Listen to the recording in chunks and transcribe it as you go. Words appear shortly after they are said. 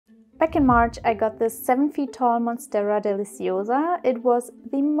Back in March, I got this 7 feet tall Monstera Deliciosa. It was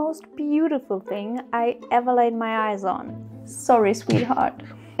the most beautiful thing I ever laid my eyes on. Sorry, sweetheart.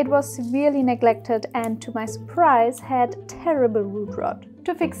 It was severely neglected and, to my surprise, had terrible root rot.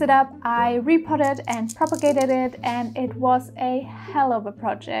 To fix it up, I repotted and propagated it, and it was a hell of a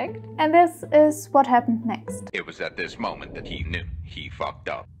project. And this is what happened next. It was at this moment that he knew he fucked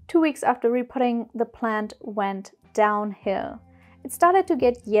up. 2 weeks after repotting, the plant went downhill. It started to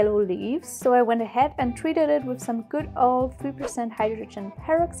get yellow leaves, so I went ahead and treated it with some good old 3% hydrogen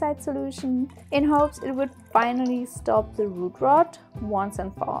peroxide solution in hopes it would finally stop the root rot once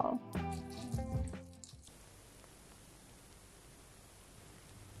and for all.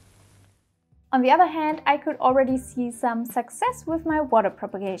 On the other hand, I could already see some success with my water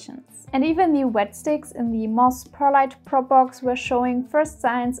propagations. And even the wet sticks in the moss perlite prop box were showing first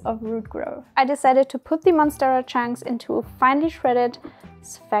signs of root growth. I decided to put the Monstera chunks into finely shredded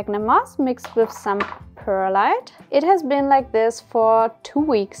sphagnum moss mixed with some perlite. It has been like this for 2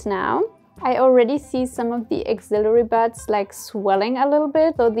 weeks now. I already see some of the axillary buds like swelling a little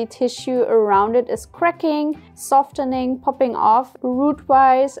bit, so the tissue around it is cracking, softening, popping off.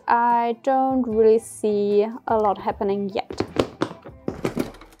 Root-wise, I don't really see a lot happening yet.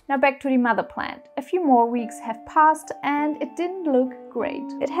 Now back to the mother plant. A few more weeks have passed and it didn't look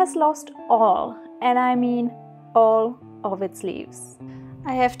great. It has lost all, and I mean all of its leaves.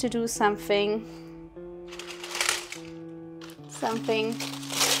 I have to do something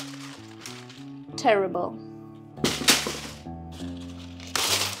terrible.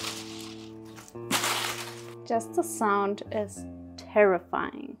 Just the sound is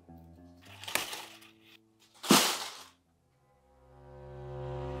terrifying.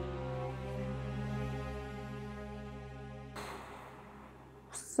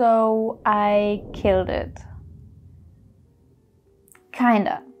 So I killed it.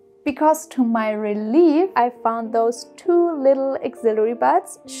 Kinda. Because to my relief, I found those 2 little axillary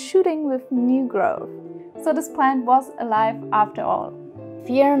buds shooting with new growth. So this plant was alive after all.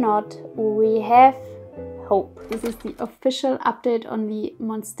 Fear not, we have hope. This is the official update on the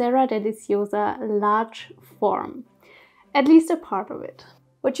Monstera Deliciosa large form. At least a part of it.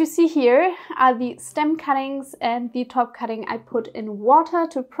 What you see here are the stem cuttings and the top cutting I put in water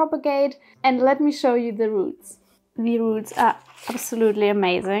to propagate. And let me show you the roots. The roots are absolutely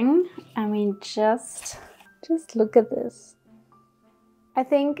amazing. I mean, just look at this. I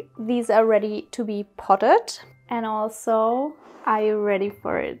think these are ready to be potted. And also, are you ready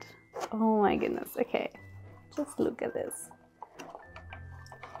for it? Oh my goodness, okay. Just look at this.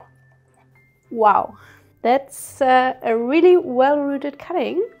 Wow, that's a really well-rooted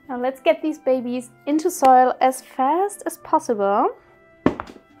cutting. Now let's get these babies into soil as fast as possible.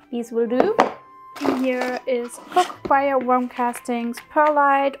 These will do. Here is coco wire, worm castings,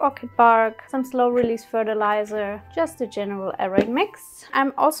 perlite, orchid bark, some slow release fertilizer, just a general aeroid mix.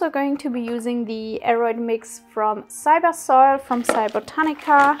 I'm also going to be using the aeroid mix from Cyber Soil from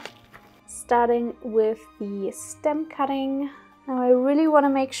Cybotanica, starting with the stem cutting. Now I really want to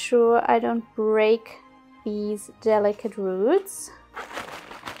make sure I don't break these delicate roots.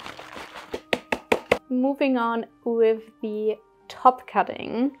 Moving on with the top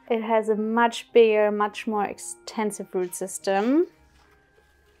cutting. It has a much bigger, much more extensive root system.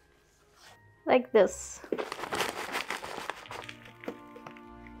 Like this.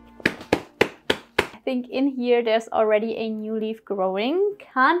 I think in here there's already a new leaf growing.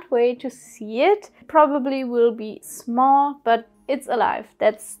 Can't wait to see it. Probably will be small, but it's alive.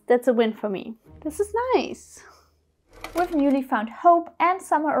 That's a win for me. This is nice. With newly found hope and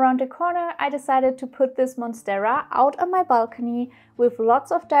summer around the corner, I decided to put this Monstera out on my balcony with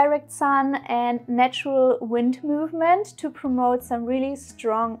lots of direct sun and natural wind movement to promote some really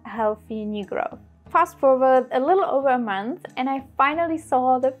strong, healthy new growth. Fast forward a little over a month and I finally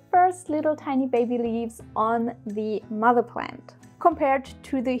saw the first little tiny baby leaves on the mother plant. Compared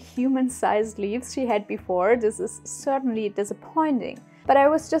to the human-sized leaves she had before, this is certainly disappointing. But I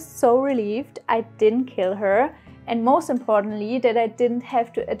was just so relieved I didn't kill her. And most importantly, that I didn't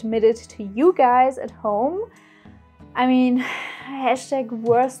have to admit it to you guys at home. I mean, hashtag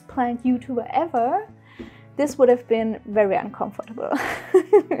worst plant YouTuber ever. This would have been very uncomfortable.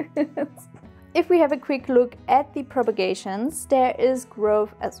 If we have a quick look at the propagations, there is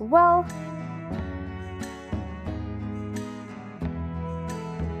growth as well.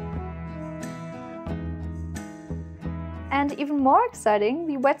 And even more exciting,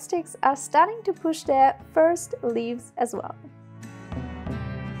 the wet sticks are starting to push their first leaves as well.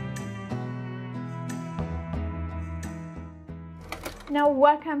 Now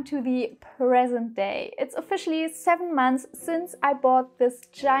welcome to the present day. It's officially 7 months since I bought this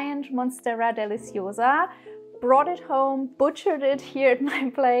giant Monstera Deliciosa, brought it home, butchered it here at my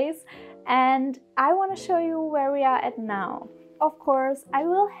place, and I want to show you where we are at now. Of course, I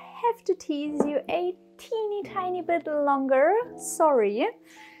will have to tease you a teeny tiny bit longer, sorry.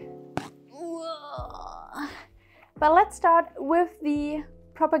 But let's start with the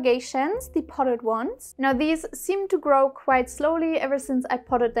propagations, the potted ones. Now these seem to grow quite slowly ever since I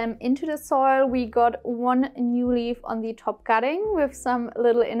potted them into the soil. We got one new leaf on the top cutting with some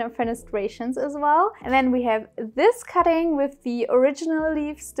little inner fenestrations as well. And then we have this cutting with the original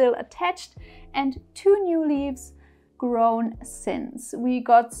leaf still attached and 2 new leaves grown since. We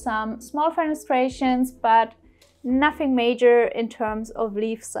got some small fenestrations, but nothing major in terms of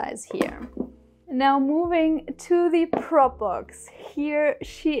leaf size here. Now moving to the prop box, here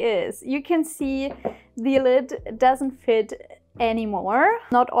she is. You can see the lid doesn't fit anymore.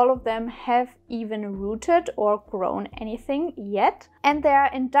 Not all of them have even rooted or grown anything yet, and they are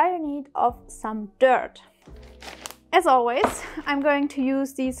in dire need of some dirt. As always, I'm going to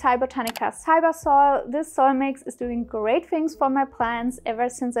use the Cybertonica Cyber Soil. This soil mix is doing great things for my plants ever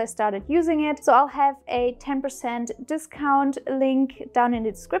since I started using it, so I'll have a 10% discount link down in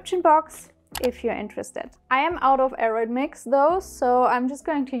the description box if you're interested. I am out of aeroid mix though, so I'm just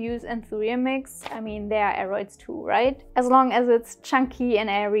going to use Anthurium mix. I mean, they are aeroids too, right? As long as it's chunky and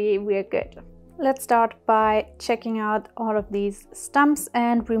airy, we're good. Let's start by checking out all of these stumps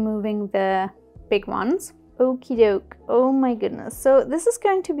and removing the big ones. Okie doke, oh my goodness. So this is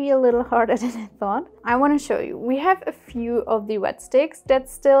going to be a little harder than I thought. I want to show you. We have a few of the wet sticks that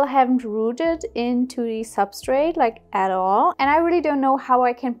still haven't rooted into the substrate like at all. And I really don't know how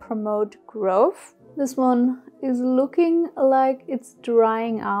I can promote growth. This one is looking like it's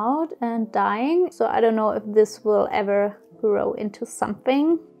drying out and dying. So I don't know if this will ever grow into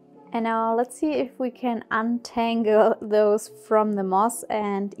something. And now let's see if we can untangle those from the moss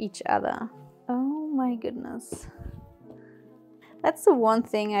and each other. Oh my goodness. That's the one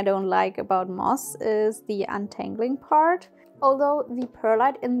thing I don't like about moss is the untangling part, although the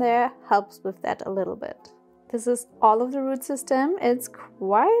perlite in there helps with that a little bit. This is all of the root system. It's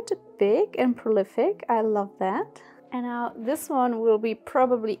quite big and prolific. I love that. And now this one will be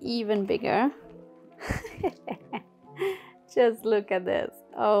probably even bigger. Just look at this.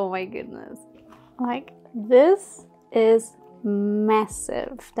 Oh my goodness. Like, this is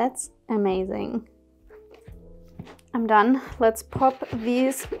massive. That's amazing. I'm done. Let's pop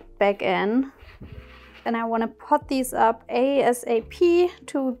these back in. And I want to pot these up ASAP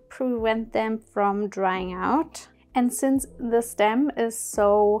to prevent them from drying out. And since the stem is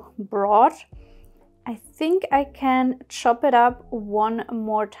so broad, I think I can chop it up one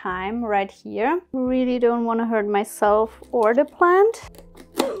more time right here. Really don't want to hurt myself or the plant.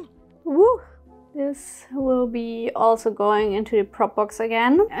 Woo! This will be also going into the prop box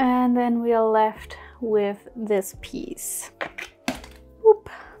again. And then we are left with this piece. Whoop.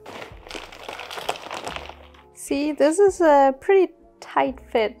 See, this is a pretty tight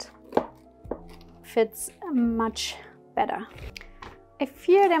fit. Fits much better. I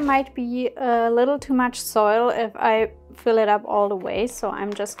fear there might be a little too much soil if I fill it up all the way. So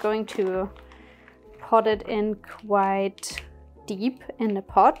I'm just going to pot it in quite deep in the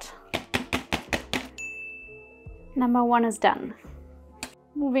pot. Number 1 is done.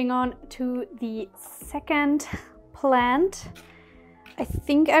 Moving on to the second plant. I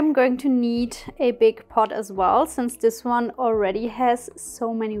think I'm going to need a big pot as well, since this one already has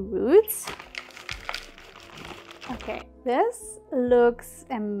so many roots. Okay, this looks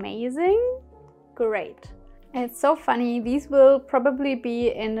amazing. Great. It's so funny. These will probably be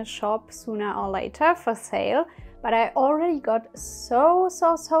in the shop sooner or later for sale. But I already got so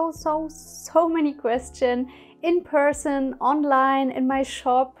many questions in person, online, in my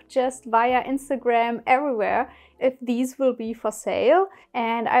shop, just via Instagram, everywhere, if these will be for sale.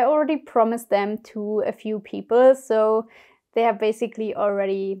 And I already promised them to a few people, so they are basically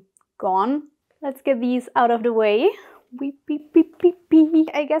already gone. Let's get these out of the way. Beep, beep, beep, beep, beep.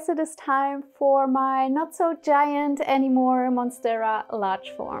 I guess it is time for my not so giant anymore Monstera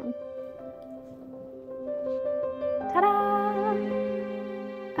large form. Ta-da!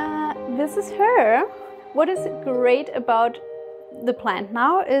 This is her. What is great about the plant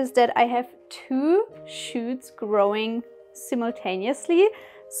now is that I have 2 shoots growing simultaneously.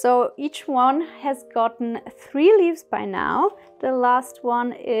 So each one has gotten 3 leaves by now. The last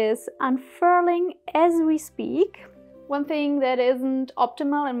one is unfurling as we speak. One thing that isn't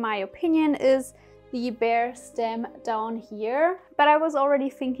optimal in my opinion is the bare stem down here. But I was already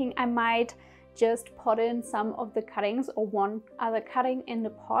thinking I might just pot in some of the cuttings or one other cutting in the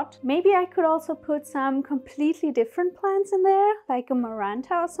pot. Maybe I could also put some completely different plants in there, like a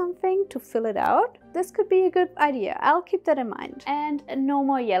Maranta or something, to fill it out. This could be a good idea. I'll keep that in mind. And no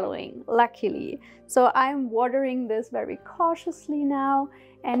more yellowing, luckily. So I'm watering this very cautiously now,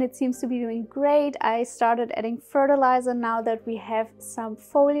 and it seems to be doing great. I started adding fertilizer now that we have some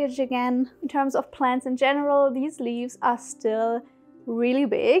foliage again. In terms of plants in general, these leaves are still really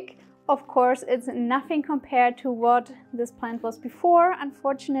big. Of course, it's nothing compared to what this plant was before.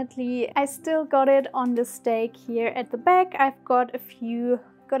 Unfortunately, I still got it on the stake here at the back. I've got a few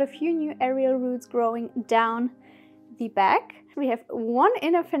new aerial roots growing down the back. We have one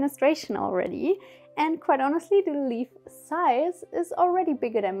inner fenestration already, and quite honestly, the leaf size is already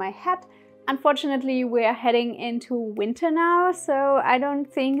bigger than my head. Unfortunately, we're heading into winter now, so I don't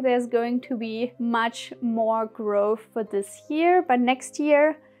think there's going to be much more growth for this year, but next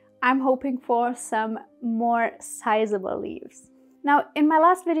year I'm hoping for some more sizable leaves. Now, in my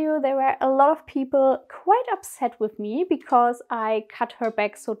last video, there were a lot of people quite upset with me because I cut her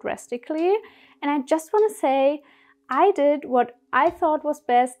back so drastically, and I just want to say I did what I thought was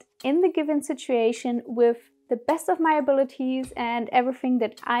best in the given situation with the best of my abilities and everything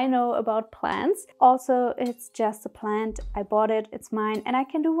that I know about plants. Also, it's just a plant. I bought it, it's mine, and I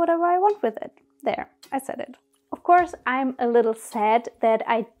can do whatever I want with it. There, I said it. Of course, I'm a little sad that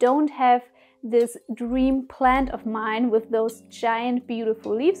I don't have this dream plant of mine with those giant,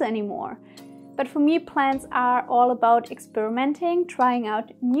 beautiful leaves anymore. But for me, plants are all about experimenting, trying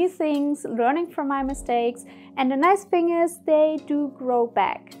out new things, learning from my mistakes, and the nice thing is they do grow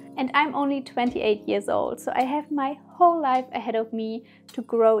back. And I'm only 28 years old, so I have my whole life ahead of me to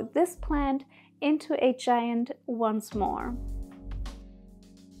grow this plant into a giant once more.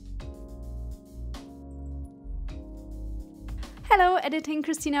 Hello, editing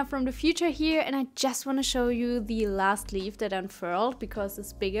Christina from the future here, and I just want to show you the last leaf that unfurled because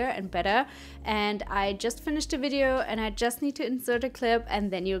it's bigger and better, and I just finished the video and I just need to insert a clip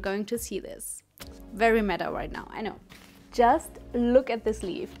and then you're going to see this. Very meta right now, I know. Just look at this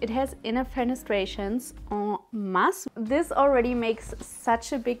leaf. It has inner fenestrations en masse. This already makes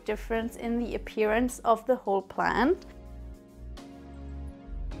such a big difference in the appearance of the whole plant.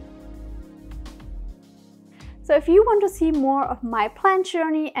 So if you want to see more of my plant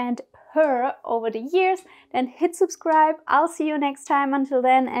journey and her over the years, then hit subscribe. I'll see you next time. Until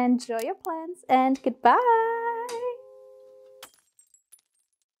then, enjoy your plants and goodbye.